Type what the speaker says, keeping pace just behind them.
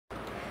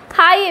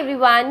Hi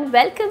everyone,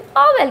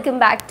 welcome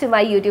back to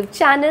my YouTube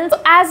channel.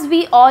 So as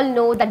we all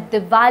know that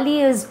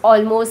Diwali is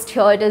almost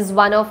here. It is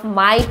one of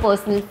my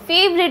personal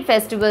favorite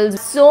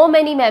festivals. So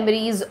many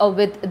memories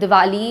with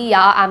Diwali.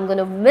 Yeah, I'm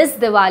gonna miss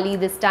Diwali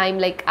this time.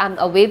 Like I'm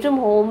away from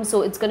home,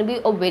 so it's gonna be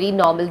a very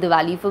normal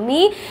Diwali for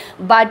me.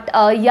 But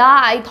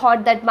yeah, I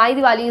thought that my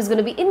Diwali is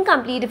gonna be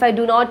incomplete if I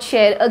do not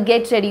share a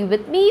get ready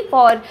with me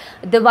for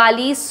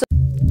Diwali.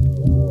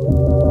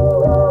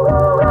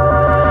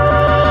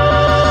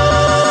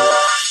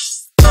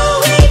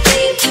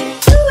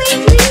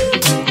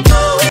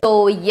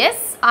 So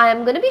yes, I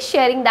am going to be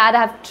sharing that. I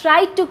have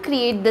tried to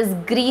create this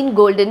green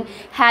golden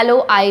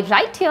halo eye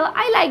right here.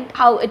 I liked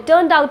how it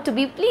turned out to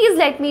be. Please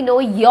let me know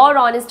your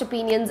honest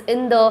opinions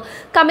in the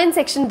comment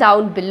section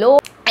down below.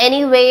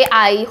 Anyway,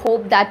 I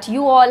hope that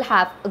you all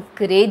have a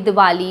great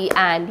Diwali,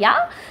 and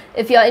yeah,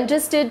 if you're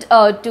interested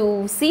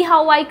to see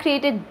how I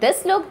created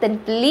this look, then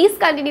please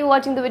continue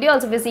watching the video.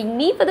 Also, if you're seeing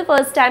me for the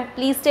first time,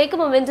 please take a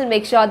moment and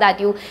make sure that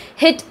you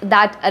hit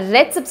that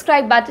red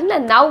subscribe button.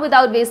 And now,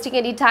 without wasting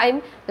any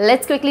time,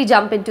 let's quickly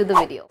jump into the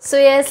video. So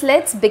yes,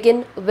 let's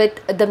begin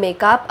with the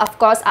makeup. Of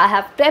course, I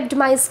have prepped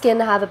my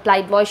skin. I have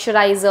applied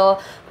moisturizer,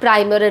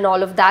 primer and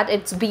all of that.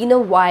 It's been a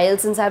while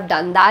since I've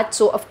done that.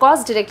 So of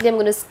course, directly I'm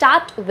going to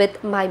start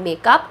with my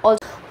makeup.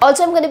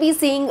 Also, I'm going to be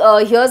seeing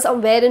here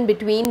somewhere in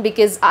between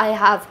because I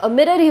have a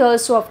mirror here.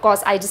 So of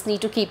course, I just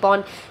need to keep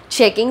on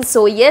checking.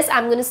 So yes,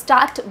 I'm going to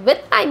start with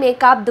my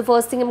makeup. The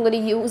first thing I'm going to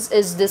use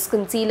is this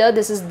concealer.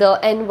 This is the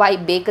NY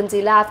Bay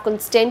concealer. I've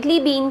constantly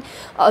been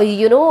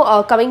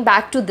coming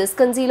back to this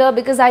concealer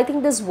because I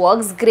think this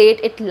works great.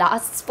 It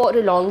lasts for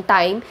a long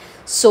time.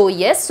 So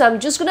yes, so I'm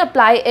just going to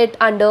apply it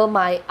under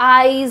my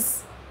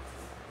eyes.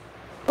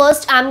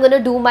 First, I'm going to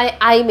do my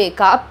eye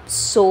makeup.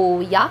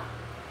 So yeah,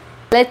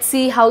 let's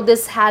see how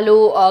this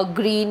halo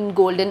green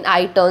golden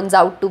eye turns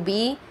out to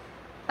be.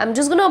 I'm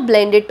just going to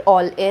blend it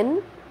all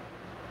in.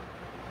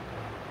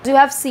 As you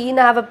have seen,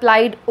 I have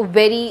applied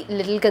very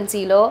little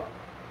concealer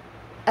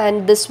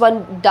and this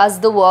one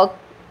does the work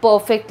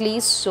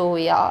perfectly. So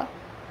yeah,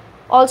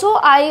 also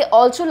I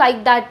also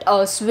like that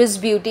Swiss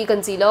Beauty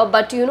concealer,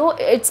 but you know,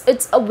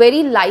 it's a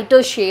very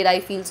lighter shade,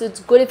 I feel. So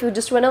it's good if you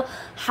just want to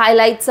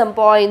highlight some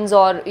points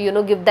or you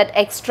know, give that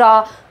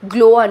extra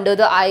glow under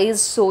the eyes.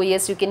 So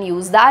yes, you can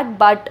use that,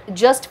 but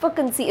just for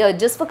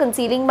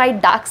concealing my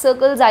dark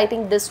circles, I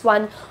think this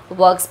one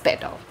works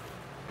better.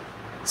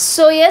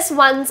 So yes,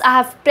 once I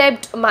have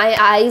prepped my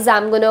eyes,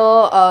 I'm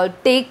gonna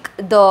take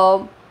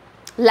the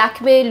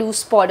Lacme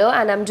loose powder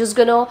and I'm just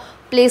gonna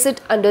place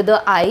it under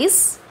the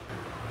eyes.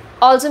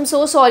 Also, I'm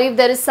so sorry if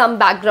there is some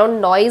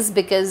background noise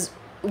because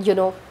you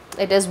know,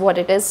 it is what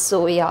it is.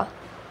 So yeah,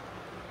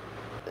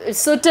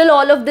 so till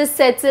all of this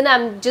sets in,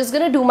 I'm just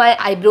gonna do my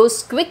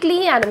eyebrows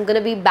quickly and I'm gonna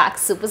be back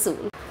super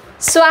soon.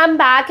 So I'm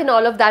back and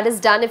all of that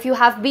is done. If you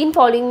have been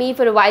following me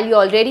for a while, you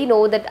already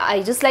know that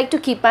I just like to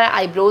keep my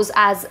eyebrows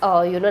as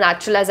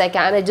natural as I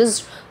can. I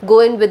just go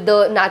in with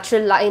the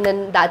natural line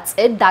and that's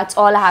it. That's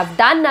all I have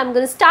done. I'm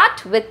going to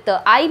start with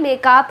the eye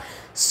makeup.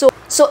 So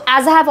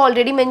as I have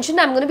already mentioned,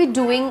 I'm going to be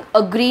doing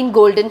a green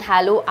golden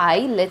halo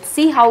eye. Let's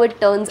see how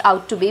it turns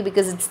out to be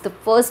because it's the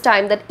first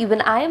time that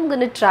even I am going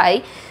to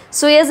try.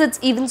 So yes, it's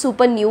even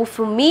super new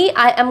for me.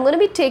 I am going to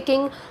be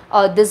taking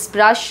this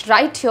brush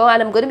right here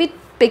and I'm going to be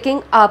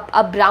picking up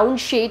a brown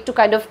shade to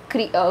kind of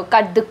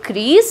cut the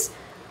crease.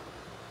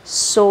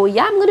 So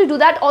yeah, I'm going to do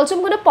that. Also,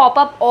 I'm going to pop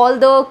up all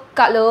the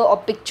color or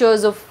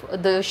pictures of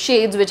the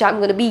shades which I'm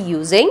going to be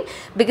using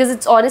because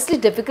it's honestly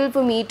difficult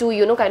for me to,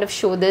 you know, kind of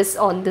show this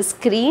on the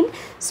screen.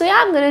 So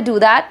yeah, I'm going to do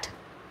that.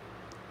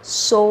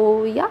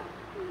 So yeah,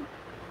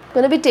 I'm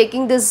going to be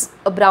taking this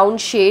brown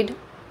shade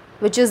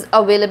which is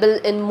available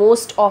in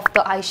most of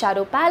the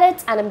eyeshadow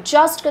palettes and I'm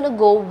just going to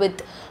go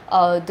with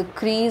the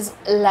crease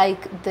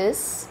like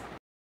this.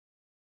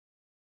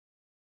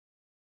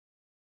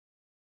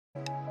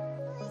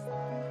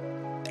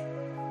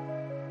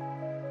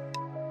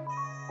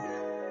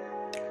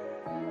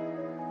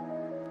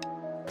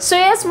 So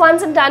yes,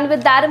 once I'm done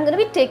with that, I'm going to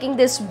be taking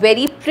this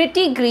very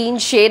pretty green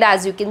shade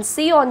as you can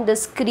see on the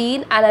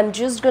screen and I'm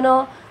just going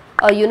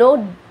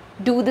to,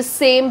 do the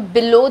same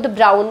below the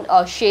brown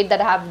shade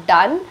that I have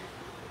done.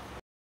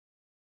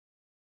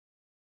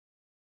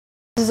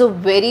 This is a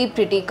very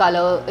pretty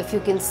color if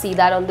you can see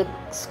that on the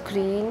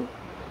screen.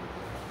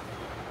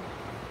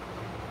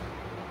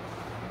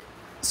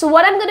 So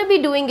what I'm going to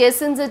be doing is,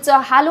 since it's a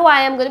halo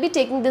eye, I'm going to be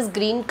taking this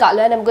green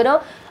color and I'm going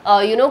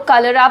to,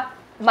 color up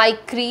my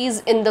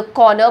crease in the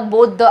corner,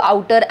 both the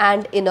outer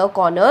and inner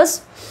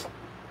corners.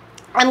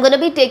 I'm going to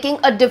be taking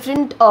a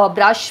different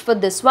brush for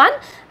this one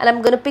and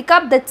I'm going to pick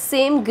up that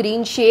same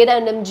green shade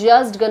and I'm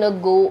just going to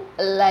go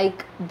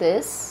like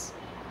this.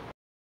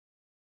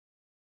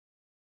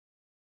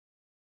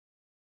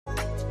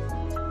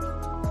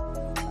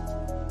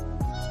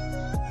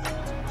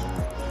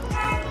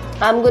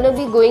 I'm going to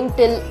be going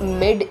till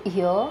mid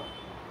here.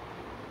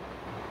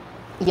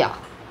 Yeah,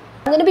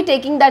 I'm going to be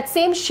taking that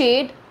same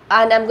shade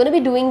and I'm going to be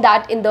doing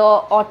that in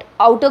the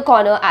outer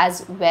corner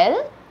as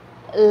well,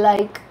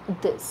 like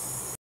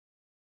this.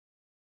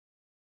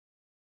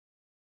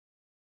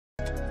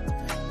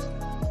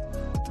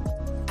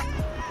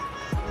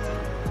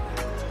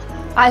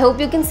 I hope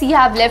you can see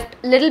I have left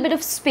a little bit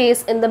of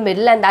space in the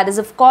middle, and that is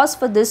of course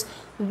for this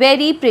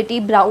very pretty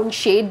brown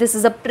shade. This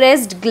is a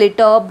pressed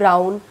glitter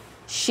brown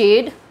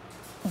shade,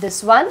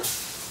 this one.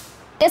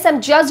 Yes, I'm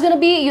just going to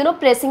be, you know,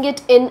 pressing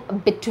it in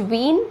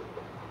between.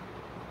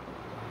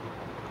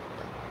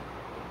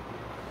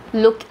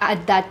 Look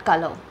at that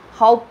color.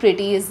 How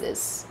pretty is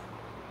this?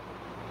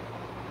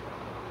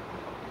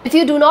 If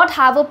you do not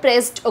have a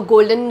pressed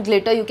golden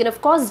glitter, you can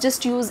of course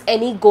just use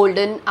any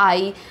golden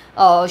eye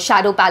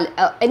shadow palette,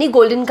 any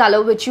golden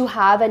color which you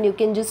have, and you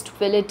can just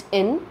fill it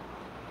in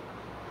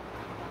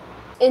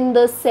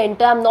the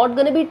center. I'm not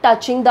going to be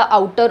touching the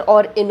outer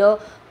or inner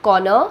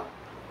corner.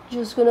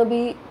 Just going to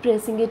be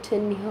pressing it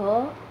in here.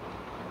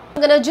 I'm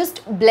going to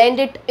just blend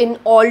it in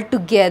all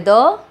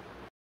together.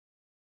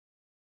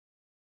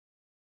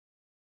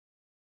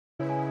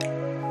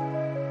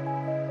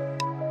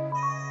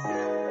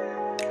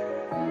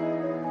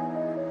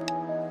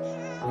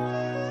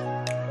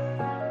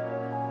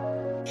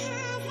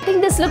 I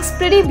think this looks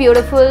pretty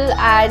beautiful,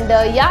 and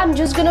yeah, I'm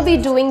just going to be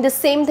doing the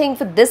same thing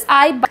for this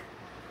eye.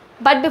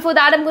 But before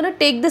that, I'm going to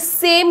take the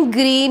same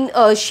green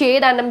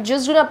shade, and I'm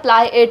just going to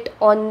apply it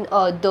on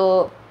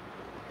the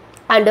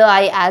under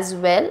eye as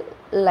well,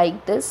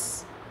 like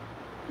this.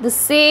 The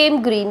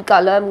same green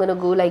color, I'm going to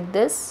go like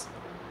this.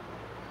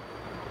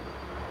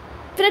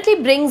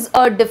 Definitely brings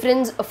a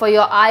difference for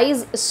your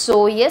eyes.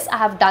 So yes, I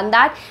have done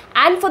that.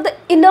 And for the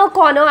inner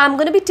corner, I'm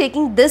going to be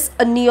taking this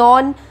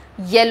neon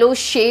yellow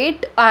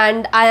shade,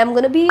 and I am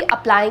going to be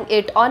applying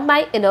it on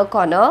my inner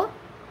corner.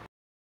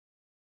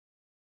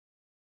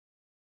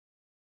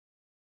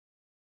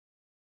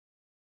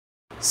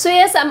 So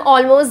yes, I'm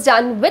almost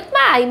done with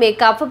my eye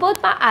makeup for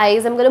both my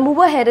eyes. I'm going to move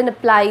ahead and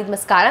apply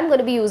mascara. I'm going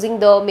to be using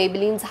the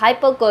Maybelline's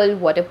Hyper Curl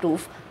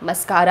Waterproof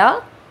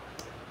Mascara.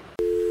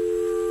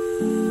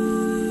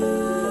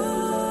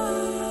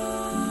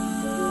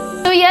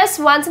 So yes,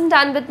 once I'm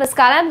done with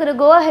mascara, I'm going to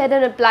go ahead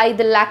and apply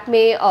the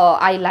Lakme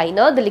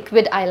eyeliner, the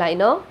liquid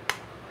eyeliner,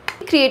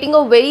 creating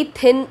a very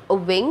thin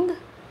wing.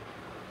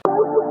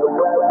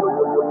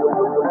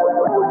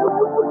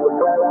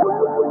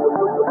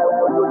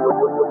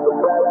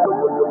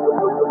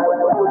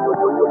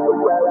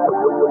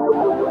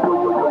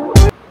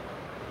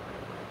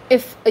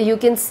 If you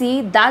can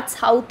see, that's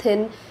how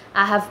thin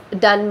I have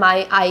done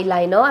my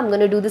eyeliner. I'm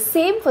going to do the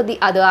same for the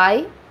other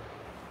eye.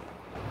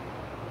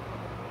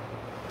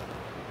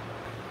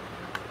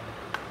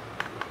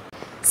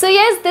 So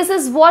yes, this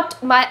is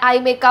what my eye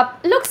makeup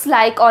looks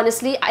like.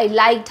 Honestly, I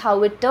liked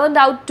how it turned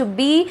out to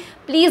be.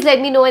 Please let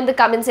me know in the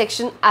comment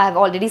section. I have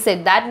already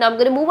said that. Now I'm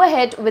going to move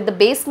ahead with the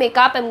base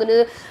makeup. I'm going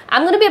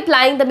to be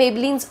applying the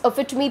Maybelline's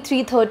Fit Me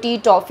 330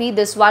 Toffee.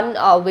 This one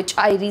which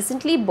I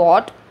recently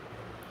bought.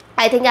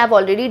 I think I've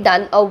already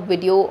done a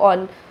video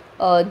on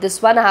this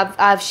one.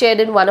 I've shared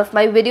in one of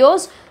my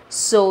videos.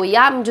 So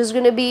yeah, I'm just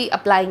going to be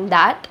applying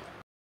that.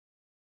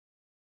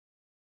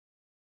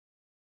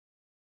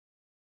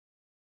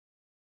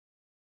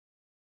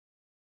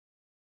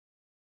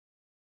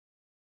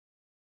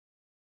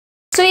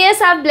 So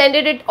yes, I've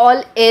blended it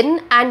all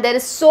in, and there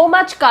is so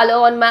much color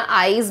on my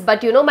eyes,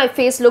 but you know, my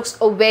face looks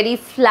very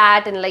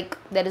flat and like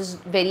there is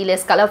very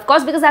less color, of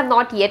course, because I have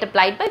not yet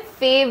applied my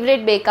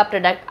favorite makeup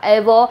product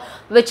ever,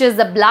 which is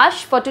the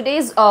blush. For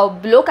today's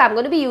look, I'm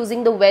going to be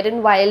using the Wet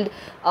n Wild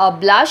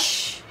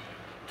blush.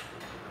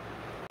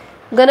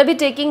 I'm going to be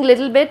taking a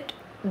little bit,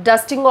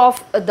 dusting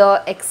off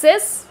the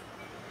excess.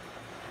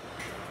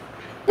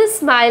 Just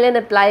smile and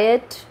apply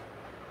it.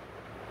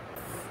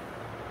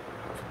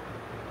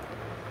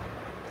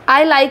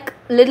 I like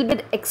a little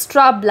bit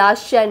extra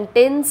blush and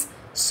tints.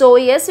 So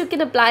yes, you can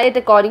apply it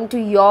according to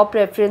your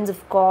preference,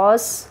 of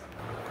course.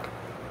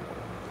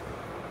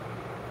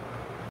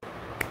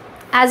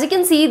 As you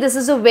can see, this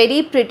is a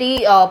very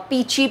pretty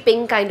peachy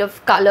pink kind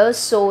of color.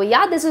 So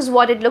yeah, this is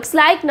what it looks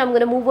like. Now I'm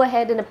going to move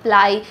ahead and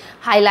apply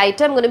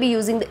highlighter. I'm going to be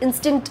using the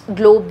Instant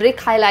Glow Brick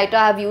highlighter.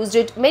 I have used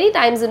it many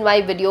times in my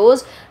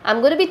videos. I'm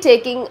going to be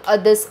taking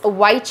this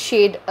white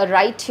shade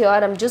right here,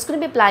 and I'm just going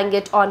to be applying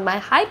it on my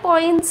high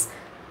points.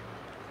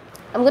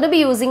 I'm going to be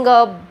using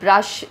a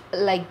brush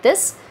like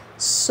this.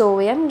 So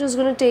yeah, I'm just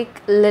going to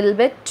take a little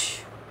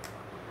bit.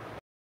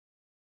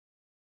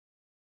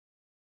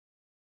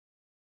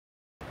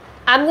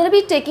 I'm going to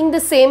be taking the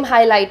same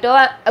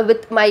highlighter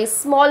with my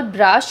small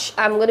brush.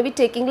 I'm going to be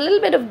taking a little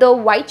bit of the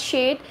white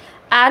shade,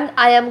 and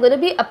I am going to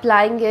be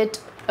applying it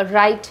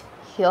right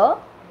here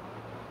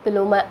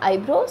below my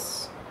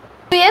eyebrows.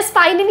 So yes,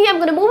 finally I'm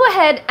going to move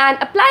ahead and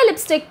apply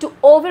lipstick to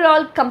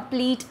overall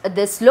complete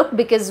this look,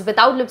 because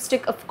without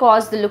lipstick, of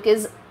course, the look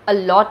is a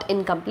lot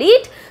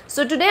incomplete.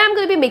 So today I'm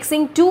going to be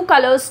mixing two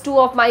colors, two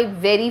of my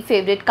very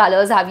favorite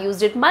colors. I've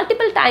used it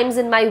multiple times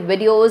in my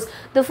videos.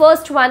 The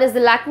first one is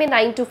the Lakme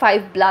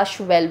 925 Blush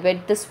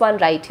Velvet. This one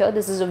right here.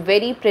 This is a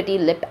very pretty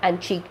lip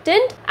and cheek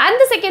tint. And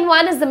the second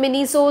one is the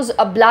Miniso's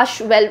Blush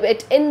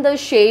Velvet in the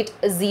shade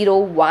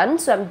 01.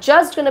 So I'm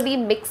just going to be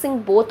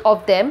mixing both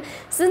of them,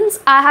 since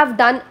I have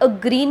done a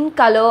green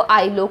color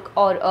eye look,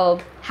 or a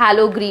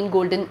halo green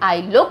golden eye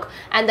look,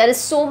 and there is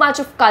so much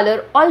of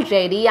color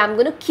already. I'm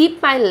going to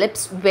keep my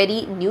lips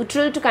very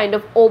neutral to kind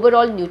of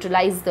overall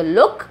neutralize the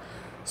look.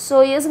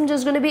 So yes, I'm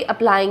just going to be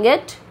applying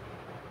it.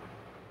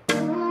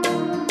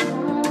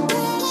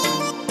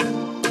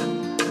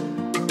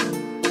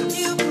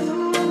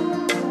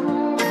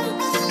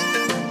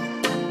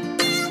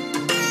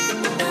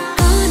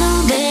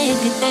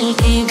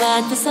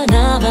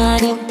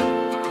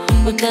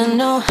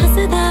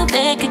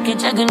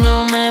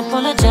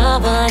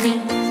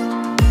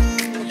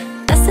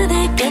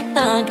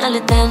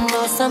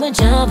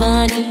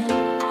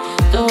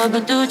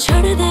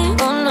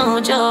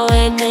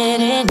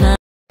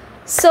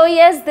 So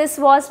yes, this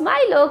was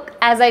my look.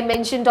 As I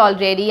mentioned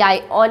already,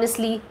 I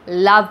honestly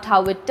loved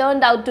how it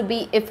turned out to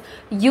be. If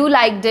you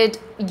liked it,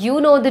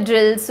 you know the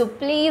drill. So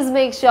please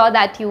make sure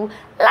that you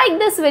like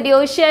this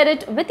video, share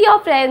it with your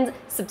friends,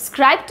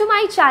 subscribe to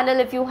my channel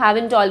if you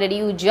haven't already.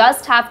 You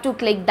just have to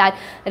click that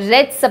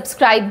red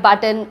subscribe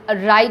button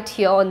right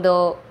here on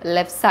the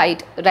left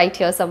side, right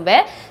here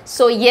somewhere.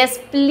 So yes,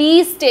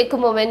 please take a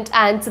moment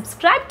and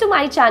subscribe to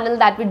my channel.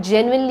 That would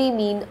genuinely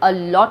mean a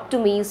lot to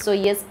me. So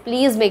yes,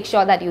 please make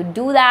sure that you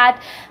do that,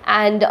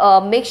 and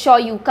make sure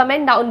you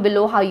comment down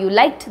below how you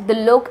liked the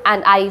look.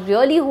 And I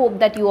really hope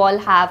that you all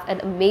have an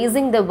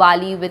amazing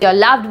Diwali with your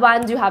loved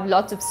ones. You have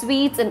lots of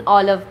sweets and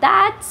all of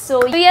that.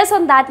 So yes,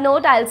 on that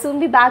note, I'll soon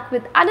be back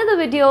with another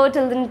video.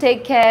 Till then,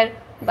 take care.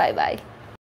 Bye bye.